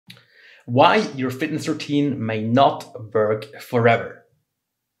Why your fitness routine may not work forever.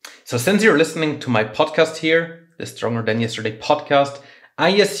 So since you're listening to my podcast here, the Stronger Than Yesterday podcast, I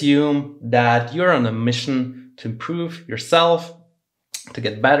assume that you're on a mission to improve yourself, to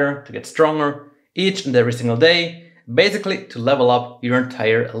get better, to get stronger each and every single day, basically to level up your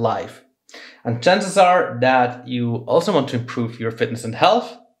entire life. And chances are that you also want to improve your fitness and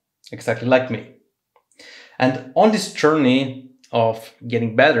health, exactly like me. And on this journey of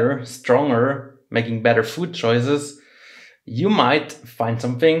getting better, stronger, making better food choices, you might find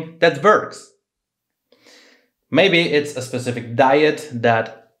something that works. Maybe it's a specific diet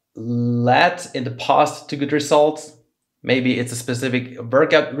that led in the past to good results. Maybe it's a specific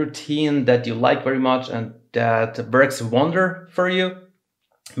workout routine that you like very much and that works wonder for you.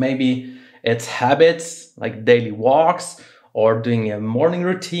 Maybe it's habits like daily walks or doing a morning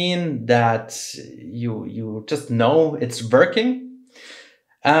routine that you just know it's working.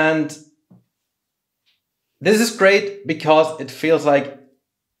 And this is great because it feels like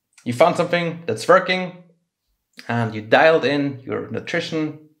you found something that's working and you dialed in your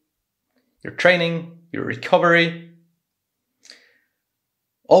nutrition, your training, your recovery.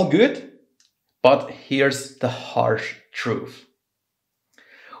 All good, but here's the harsh truth.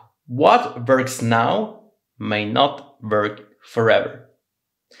 What works now may not work forever.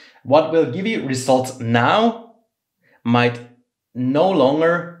 What will give you results now might no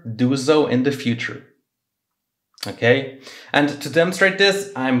longer do so in the future. Okay, and to demonstrate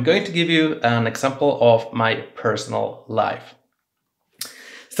this, I'm going to give you an example of my personal life.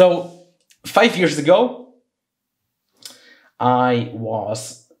 So 5 years ago, I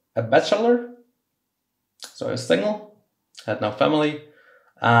was a bachelor, so I was single, had no family,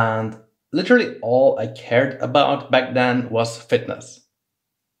 and literally all I cared about back then was fitness.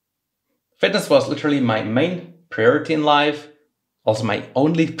 Fitness was literally my main priority in life, also my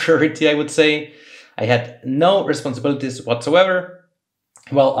only priority, I would say. I had no responsibilities whatsoever.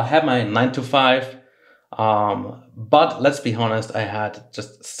 Well, I had my 9 to 5, but let's be honest, I had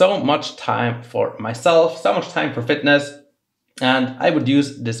just so much time for myself, so much time for fitness, and I would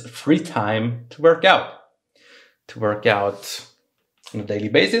use this free time to work out on a daily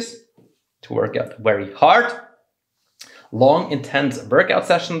basis, to work out very hard, long, intense workout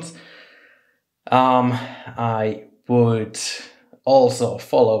sessions. I would also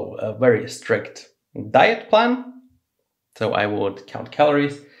follow a very strict diet plan. So I would count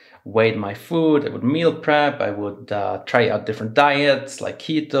calories, weigh my food, I would meal prep, I would try out different diets like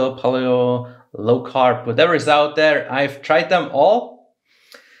keto, paleo, low carb, whatever is out there. I've tried them all.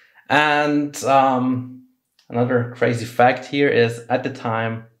 And another crazy fact here is at the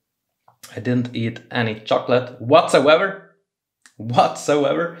time, I didn't eat any chocolate whatsoever.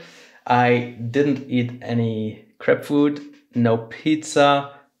 I didn't eat any crepe food, no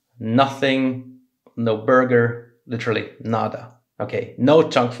pizza, nothing, no burger, literally nada. Okay, no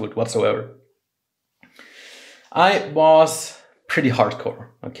junk food whatsoever. I was pretty hardcore,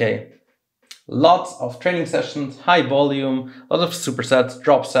 okay? Lots of training sessions, high volume, lots of supersets,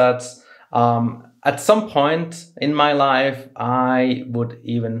 drop sets. At some point in my life, I would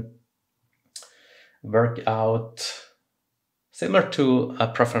even work out similar to a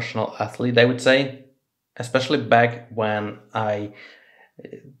professional athlete, I would say, especially back when I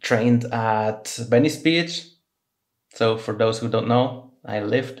trained at Venice Beach. So for those who don't know, I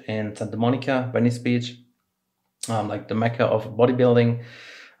lived in Santa Monica, Venice Beach, like the mecca of bodybuilding,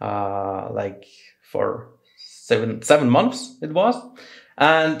 like for seven months it was.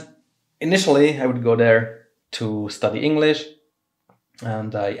 And initially I would go there to study English,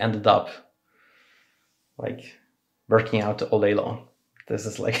 and I ended up like working out all day long. This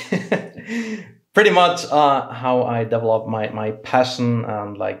is like pretty much how I developed my passion,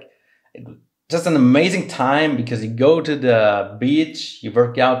 and like just an amazing time because you go to the beach, you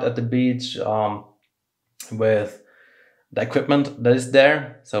work out at the beach with the equipment that is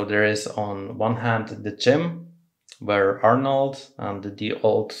there. So there is on one hand the gym where Arnold and the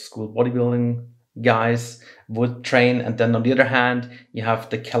old school bodybuilding guys would train, and then on the other hand you have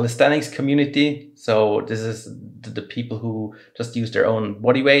the calisthenics community. So this is the people who just use their own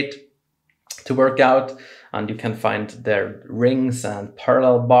body weight to work out, and you can find their rings and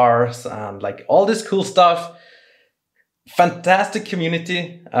parallel bars and like all this cool stuff. Fantastic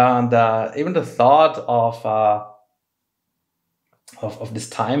community, and even the thought of this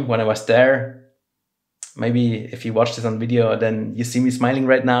time when I was there. Maybe if you watch this on video, then you see me smiling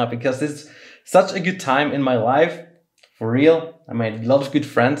right now because it's such a good time in my life, for real. I made a lot of good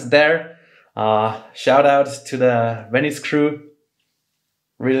friends there. Shout out to the Venice crew.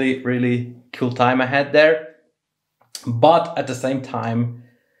 Really, really cool time I had there. But at the same time,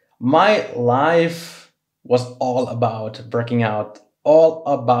 my life was all about working out, all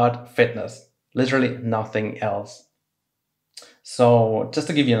about fitness, literally nothing else. So just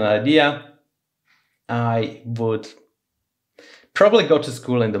to give you an idea, I would probably go to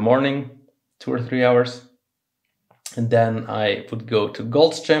school in the morning, 2 or 3 hours. And then I would go to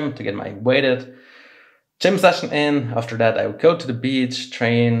Gold's Gym to get my weighted gym session in. After that, I would go to the beach,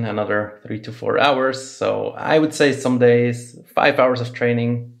 train another 3 to 4 hours. So I would say some days, 5 hours of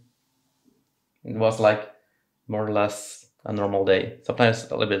training. It was like more or less a normal day.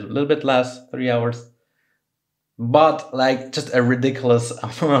 Sometimes a little bit less, 3 hours. But like just a ridiculous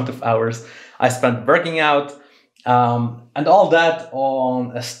amount of hours I spent working out, and all that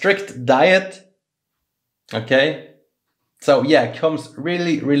on a strict diet. Okay. So yeah, it comes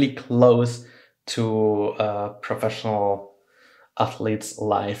really, really close to a professional athlete's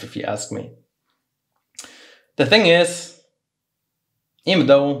life, if you ask me. The thing is, even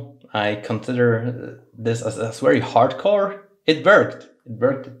though I consider this as very hardcore, it worked. It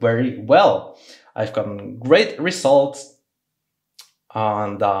worked very well. I've gotten great results,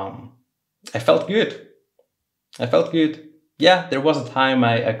 and I felt good. I felt good. Yeah, there was a time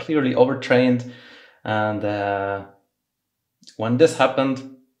I clearly overtrained, and when this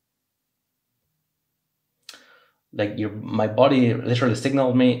happened, like my body literally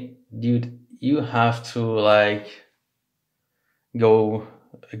signaled me, dude, you have to like go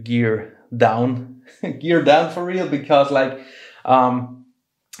gear down, gear down for real, because like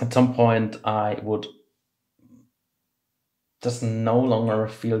at some point I would just no longer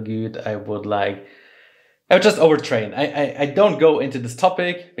feel good. I would just overtrain. I don't go into this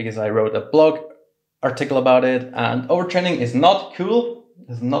topic because I wrote a blog article about it, and overtraining is not cool.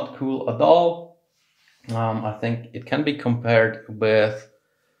 It's not cool at all. I think it can be compared with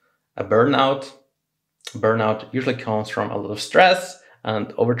a burnout. Burnout usually comes from a lot of stress, and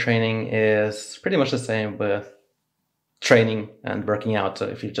overtraining is pretty much the same with training and working out. So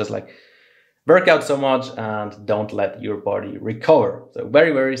if you just like work out so much and don't let your body recover. So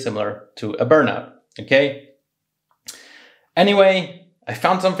very, very similar to a burnout. Okay. Anyway, I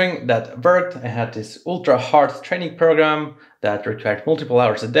found something that worked. I had this ultra hard training program that required multiple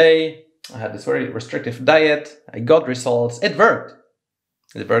hours a day. I had this very restrictive diet. I got results. It worked.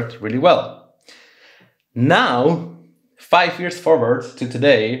 It worked really well. Now, 5 years forward to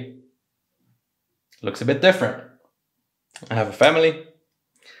today, looks a bit different. I have a family.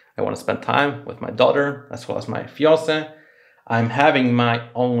 I want to spend time with my daughter as well as my fiance. I'm having my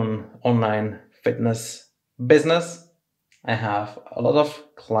own online fitness business. I have a lot of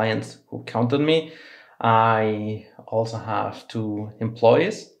clients who count on me. I also have 2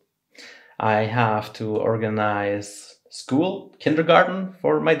 employees. I have to organize school, kindergarten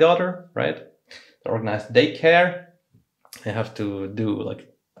for my daughter, right? To organize daycare. I have to do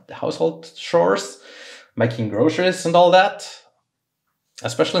like the household chores, making groceries and all that.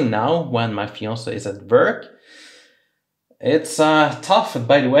 Especially now when my fiance is at work. It's tough,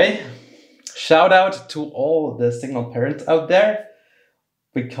 by the way. Shout out to all the single parents out there,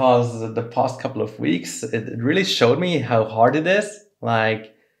 because the past couple of weeks, it really showed me how hard it is.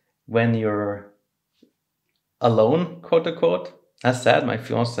 Like when you're alone, quote unquote. As said, my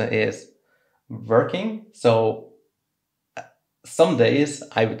fiance is working. So some days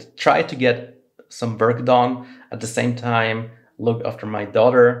I would try to get some work done at the same time, look after my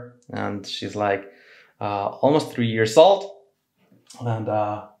daughter. And she's like almost 3 years old. And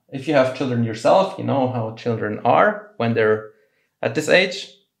if you have children yourself, you know how children are when they're at this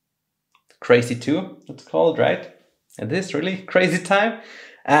age. Crazy too, it's called, right? It is really crazy time.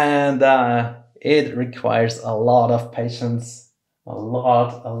 And it requires a lot of patience. A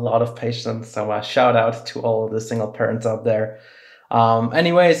lot of patience. So shout out to all of the single parents out there.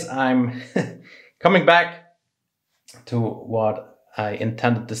 Anyways, I'm coming back to what I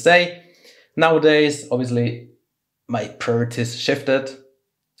intended to say. Nowadays, obviously, my priorities shifted.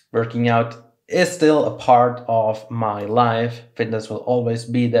 Working out is still a part of my life. Fitness will always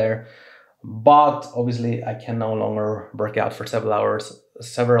be there. But obviously, I can no longer work out for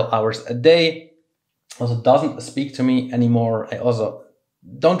several hours a day. Also doesn't speak to me anymore. I also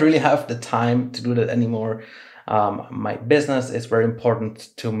don't really have the time to do that anymore. My business is very important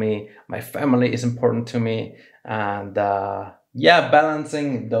to me. My family is important to me. And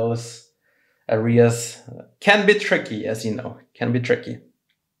balancing those areas can be tricky, as you know, can be tricky.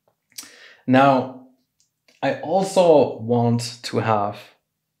 Now, I also want to have,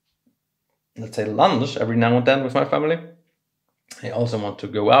 let's say, lunch every now and then with my family. I also want to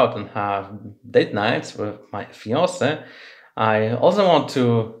go out and have date nights with my fiance. I also want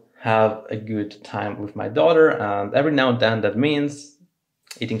to have a good time with my daughter, and every now and then that means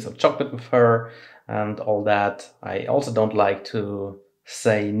eating some chocolate with her and all that. I also don't like to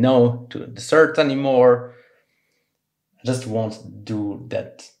say no to desserts anymore. I just won't do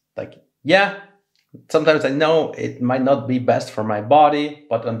that. Like, yeah, sometimes I know it might not be best for my body,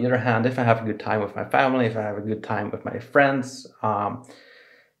 but on the other hand, if I have a good time with my family, if I have a good time with my friends,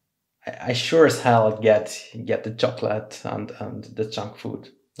 I sure as hell get the chocolate and the junk food.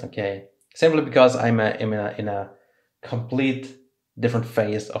 Okay, simply because I'm in a complete different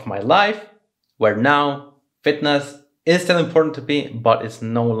phase of my life, where now fitness is still important to me, but it's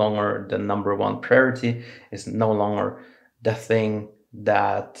no longer the number one priority. It's no longer the thing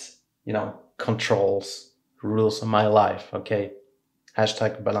that, you know, controls, rules my life. Okay,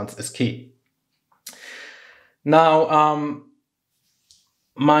 hashtag balance is key. Now,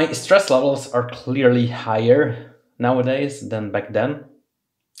 my stress levels are clearly higher nowadays than back then,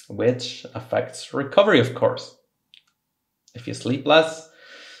 which affects recovery, of course. If you sleep less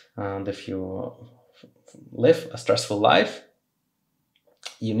and if you live a stressful life,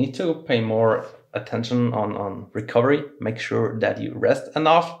 you need to pay more attention on recovery. Make sure that you rest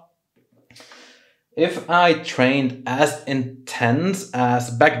enough. If I trained as intense as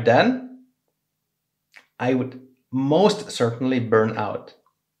back then, I would most certainly burn out.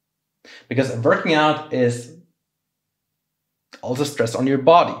 Because working out is also stress on your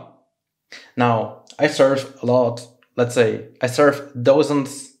body. Now, I serve a lot. Let's say I serve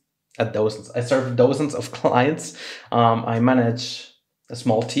dozens of clients. I manage a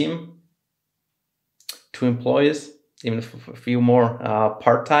small team, 2 employees, even a few more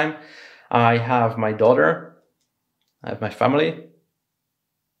part-time. I have my daughter. I have my family.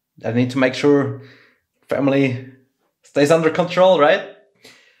 I need to make sure family stays under control, right?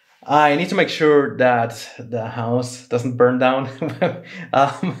 I need to make sure that the house doesn't burn down.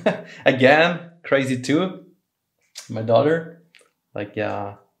 Again, crazy too. My daughter, like,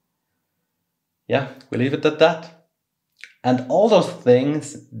 yeah, we leave it at that. And all those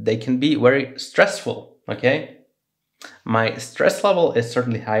things, they can be very stressful, okay? My stress level is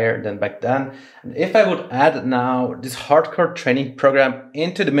certainly higher than back then. And if I would add now this hardcore training program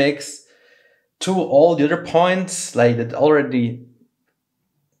into the mix to all the other points, like that already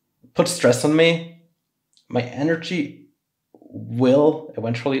put stress on me, my energy will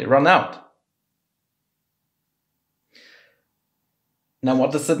eventually run out. Now,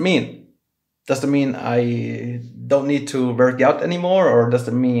 what does that mean? Does it mean I don't need to work out anymore? Or does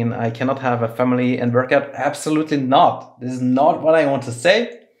it mean I cannot have a family and work out? Absolutely not. This is not what I want to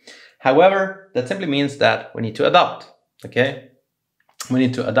say. However, that simply means that we need to adapt, okay? We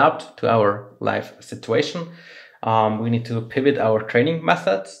need to adapt to our life situation. We need to pivot our training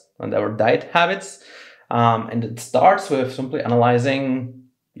methods and our diet habits. And it starts with simply analyzing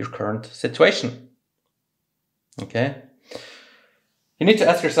your current situation. Okay? You need to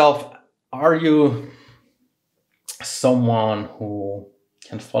ask yourself, are you someone who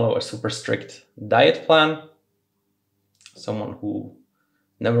can follow a super strict diet plan? Someone who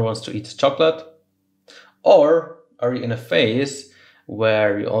never wants to eat chocolate? Or are you in a phase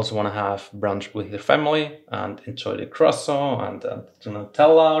where you also want to have brunch with your family and enjoy the croissant and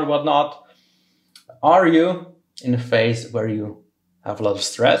Nutella or whatnot? Are you in a phase where you have a lot of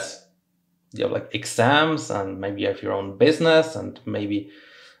stress? You have like exams and maybe you have your own business and maybe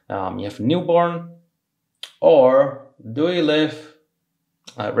you have a newborn? Or do you live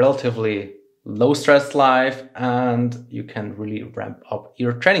a relatively low stress life and you can really ramp up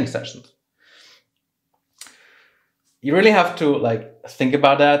your training sessions? You really have to like think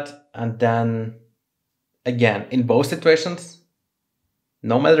about that. And then again, in both situations,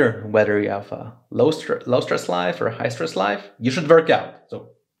 no matter whether you have a low stress life or a high stress life, you should work out.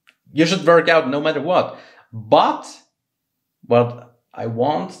 So you should work out no matter what. But what I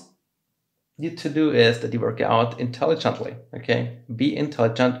want you to do is that you work out intelligently, okay? Be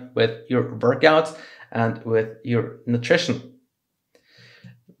intelligent with your workouts and with your nutrition.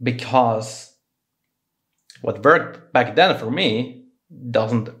 Because what worked back then for me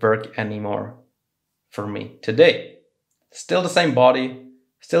doesn't work anymore for me today. Still the same body,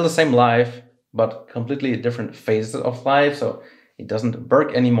 still the same life, but completely different phases of life. So it doesn't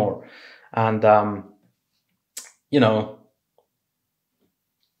work anymore. And,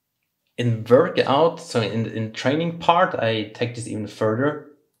 in workout, so in training part, I take this even further,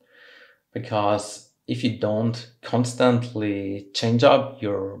 because if you don't constantly change up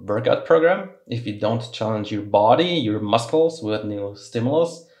your workout program, if you don't challenge your body, your muscles with new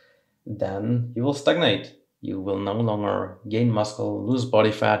stimulus, then you will stagnate. You will no longer gain muscle, lose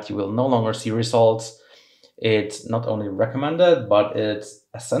body fat. You will no longer see results. It's not only recommended, but it's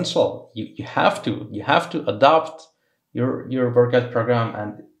essential. You have to adopt your workout program,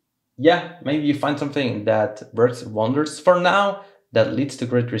 and yeah, maybe you find something that works wonders for now, that leads to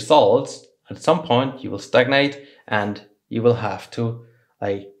great results. At some point you will stagnate and you will have to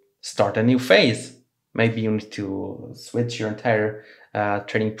like start a new phase. Maybe you need to switch your entire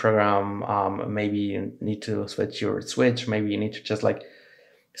training program. Maybe you need to switch your switch. Maybe you need to just like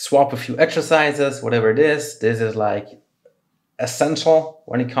swap a few exercises, whatever it is. This is like essential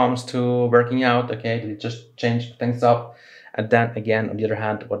when it comes to working out. Okay, to just change things up. And then again, on the other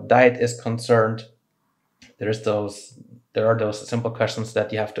hand, what diet is concerned, there are those simple questions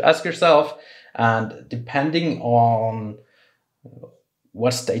that you have to ask yourself, and depending on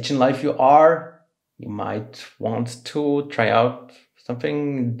what stage in life you are, you might want to try out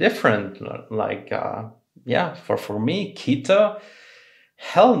something different. Like for me, keto,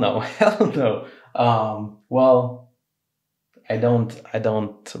 hell no. Hell no. Well, I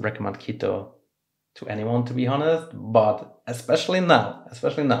don't recommend keto to anyone, to be honest, but especially now,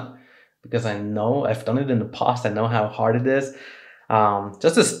 because I know I've done it in the past. I know how hard it is.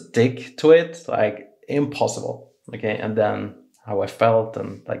 Just to stick to it, like impossible. Okay, and then how I felt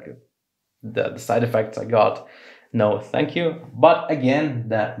and like the side effects I got. No, thank you. But again,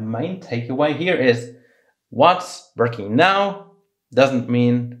 the main takeaway here is what's working now doesn't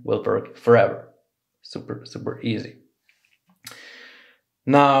mean will work forever. Super, super easy.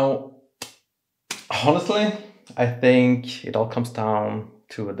 Now, honestly, I think it all comes down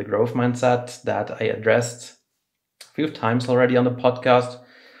to the growth mindset that I addressed a few times already on the podcast.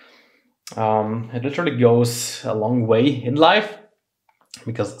 It literally goes a long way in life,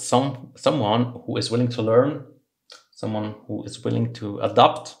 because someone who is willing to learn, someone who is willing to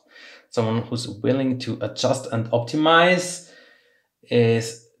adapt, someone who's willing to adjust and optimize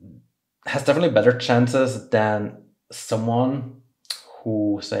has definitely better chances than someone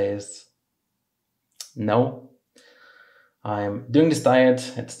who says, no, I'm doing this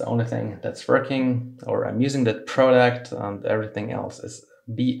diet, it's the only thing that's working, or I'm using that product and everything else is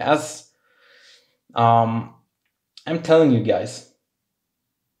BS. I'm telling you guys,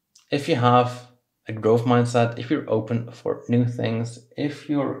 if you have a growth mindset, if you're open for new things, if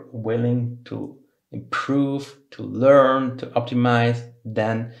you're willing to improve, to learn, to optimize,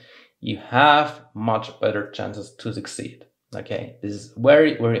 then you have much better chances to succeed. Okay, this is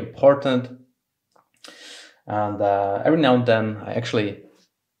very, very important. And every now and then I actually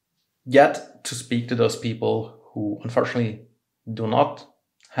get to speak to those people who unfortunately do not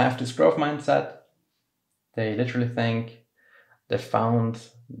have this growth mindset. They literally think they found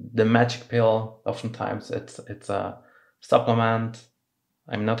the magic pill. Oftentimes it's a supplement.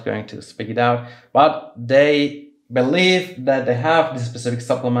 I'm not going to speak it out, but they believe that they have this specific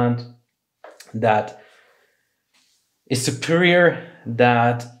supplement that is superior,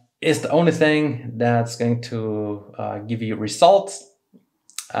 that is the only thing that's going to give you results,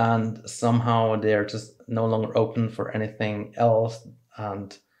 and somehow they're just no longer open for anything else.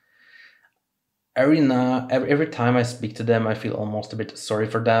 And every time I speak to them, I feel almost a bit sorry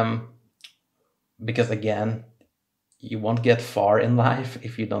for them, because again, you won't get far in life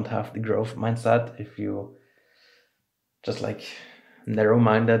if you don't have the growth mindset, if you just like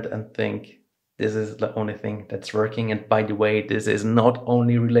narrow-minded and think this is the only thing that's working. And by the way, this is not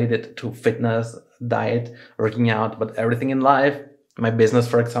only related to fitness, diet, working out, but everything in life. My business,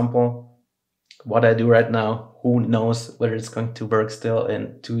 for example, what I do right now, who knows whether it's going to work still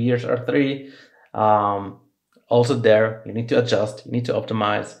in 2 years or 3. Also there, you need to adjust, you need to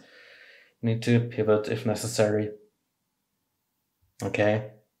optimize, you need to pivot if necessary.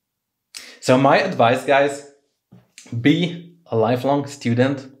 Okay. So my advice, guys, be a lifelong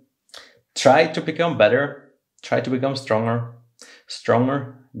student. Try to become better. Try to become stronger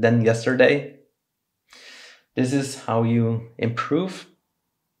than yesterday. This is how you improve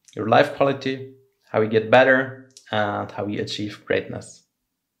your life quality, how you get better, and how you achieve greatness.